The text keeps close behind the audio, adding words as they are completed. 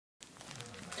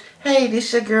Hey,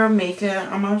 this your girl Mika.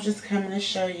 I was just coming to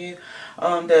show you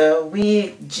the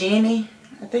wig Jenny.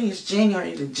 I think it's Jenny or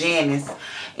either Janice.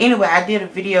 Anyway, I did a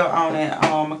video on it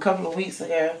a couple of weeks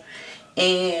ago.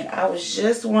 And I was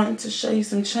just wanting to show you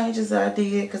some changes I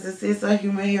did because this is a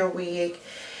human hair wig.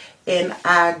 And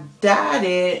I dyed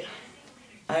it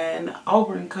an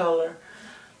auburn color.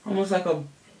 Almost like a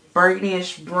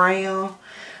burgundish brown.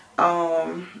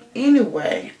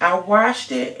 Anyway, I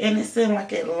washed it and it seemed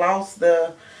like it lost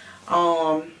the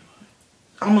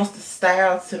almost the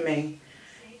style to me,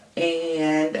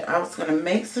 and I was going to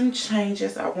make some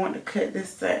changes. I want to cut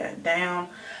this side down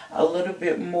a little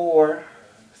bit more.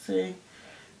 See,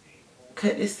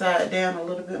 cut this side down a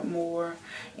little bit more,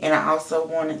 and I also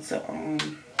wanted to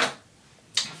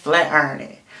flat iron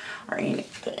it or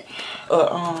anything,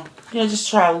 yeah, just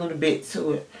try a little bit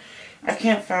to it. I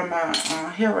can't find my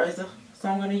hair razor, so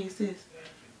I'm going to use this.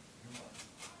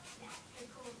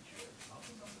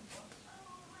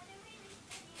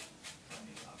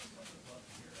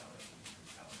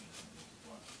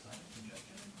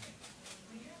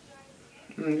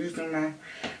 I'm using my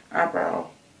eyebrow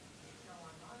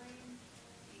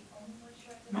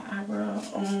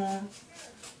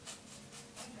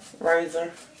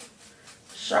razor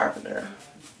sharpener,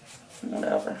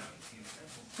 whatever.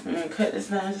 I'm gonna cut this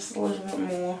down just a little bit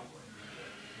more.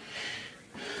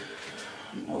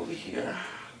 Over here.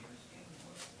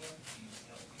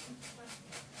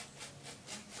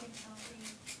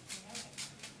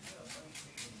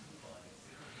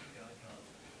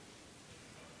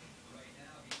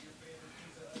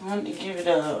 I want to give it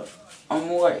a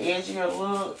more edgier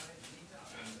look.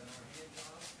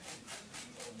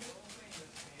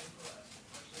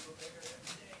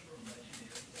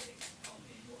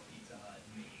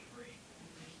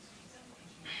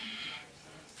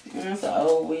 And it's an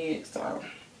old wig, so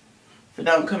if it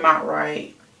don't come out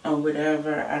right or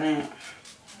whatever, I didn't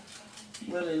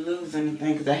really lose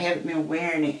anything because I haven't been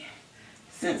wearing it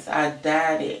since I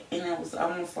dyed it, and it was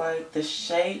almost like the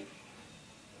shape,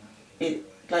 it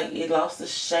lost the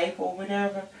shape or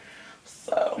whatever.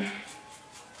 So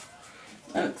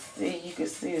let's see, you can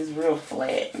see it's real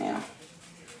flat now.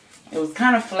 It was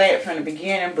kind of flat from the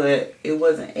beginning, but it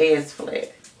wasn't as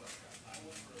flat.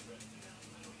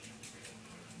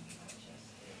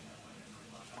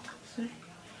 See?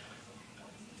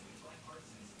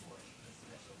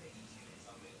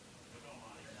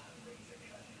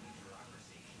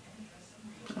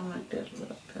 I like that a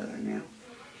little better now.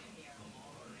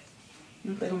 I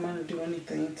don't think I'm going to do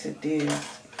anything to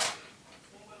this.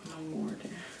 No more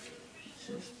than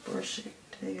just brush it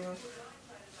tail.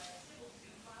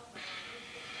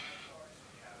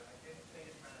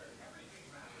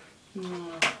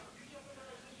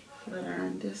 Flat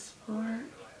iron this part.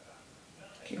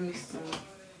 Give me some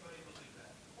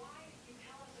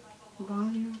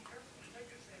volume.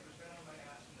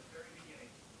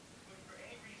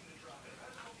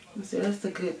 See, that's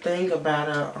the good thing about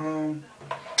a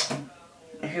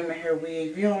human hair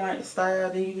wig. If you don't like the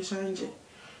style, then you can change it.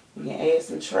 You can add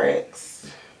some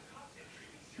tracks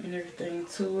and everything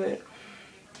to it.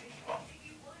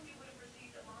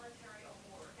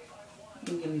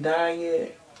 You can dye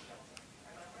it,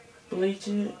 bleach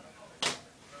it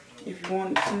if you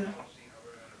wanted to.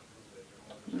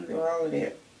 You can do all of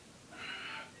that.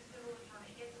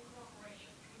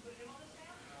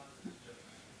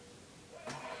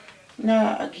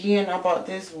 Now, again, I bought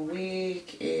this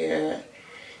wig at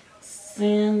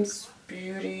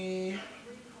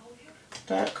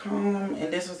simsbeauty.com,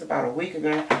 and this was about a week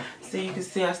ago. So you can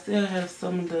see I still have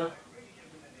some of the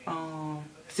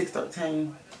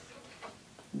 613,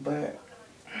 but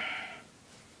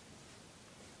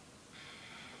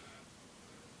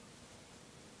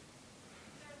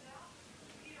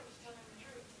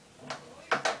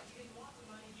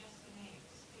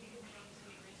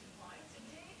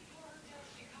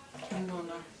I'm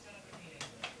gonna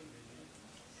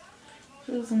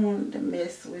just wanted to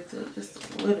mess with it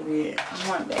just a little bit. I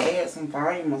wanted to add some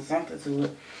volume or something to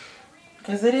it,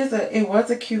 because it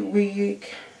was a cute wig.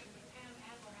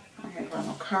 I ain't got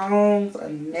no combs or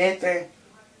nothing.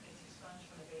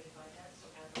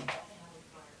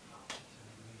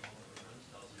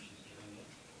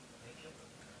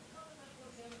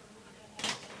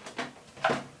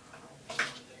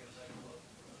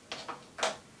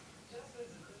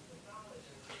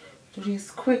 Do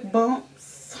these quick bumps.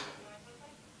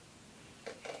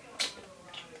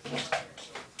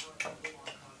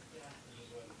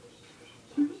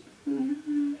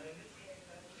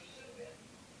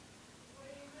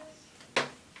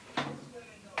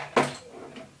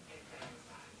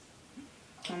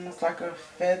 Almost like a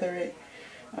feathered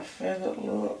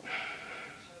look.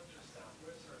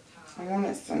 I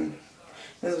wanted some.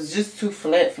 This was just too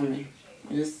flat for me.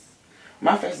 Just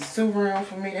my face is too round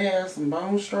for me to have some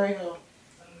bone straight hair.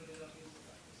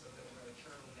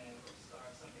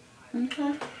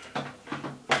 Okay.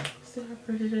 See how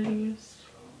pretty that is?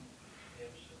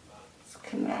 It's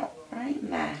coming out right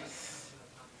nice.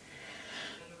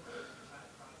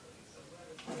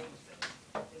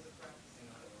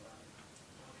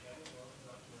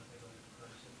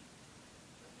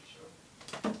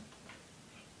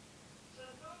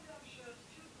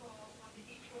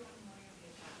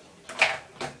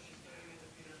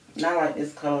 And I like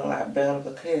this color a lot better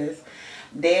because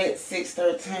that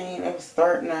 613, it was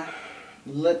starting to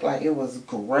look like it was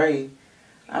gray.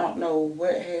 I don't know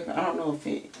what happened. I don't know if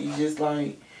it just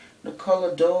like the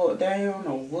color dulled down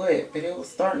or what, but it was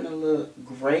starting to look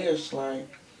grayish like.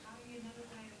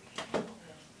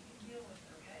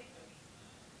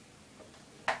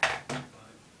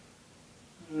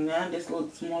 Now this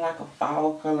looks more like a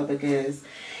fall color because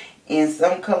in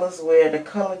some colors where the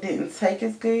color didn't take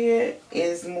as good,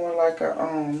 it's more like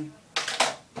a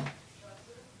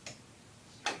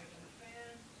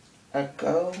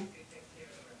gold.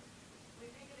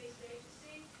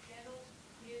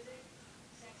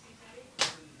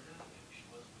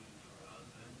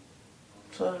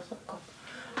 So it's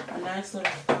like a nice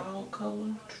little fall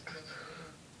color.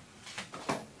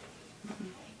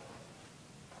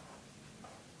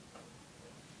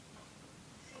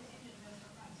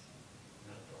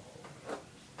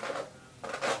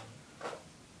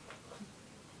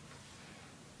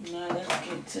 Now let's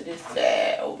get to this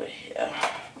side over here.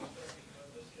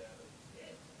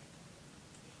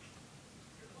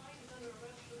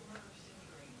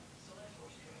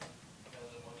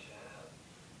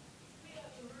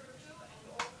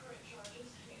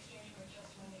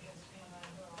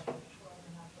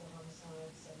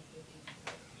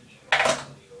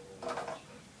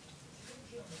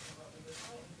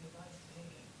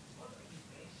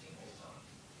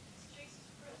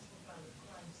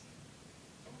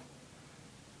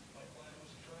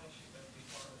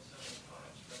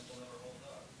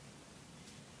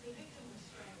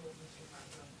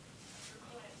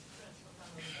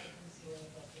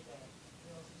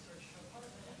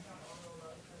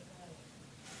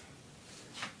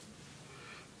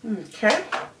 Okay.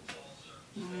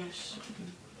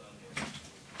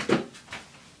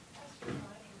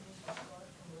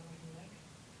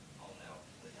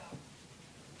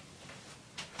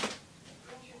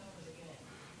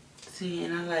 See,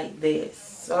 and I like that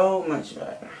so much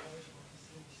better.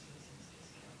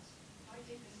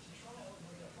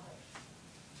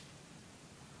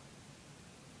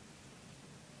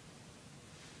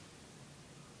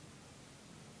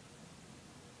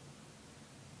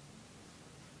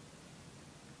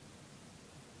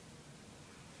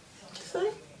 See?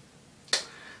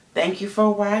 Thank you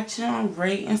for watching.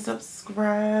 Rate and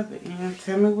subscribe and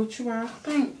tell me what you all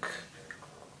think.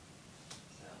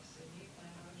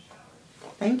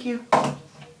 Thank you.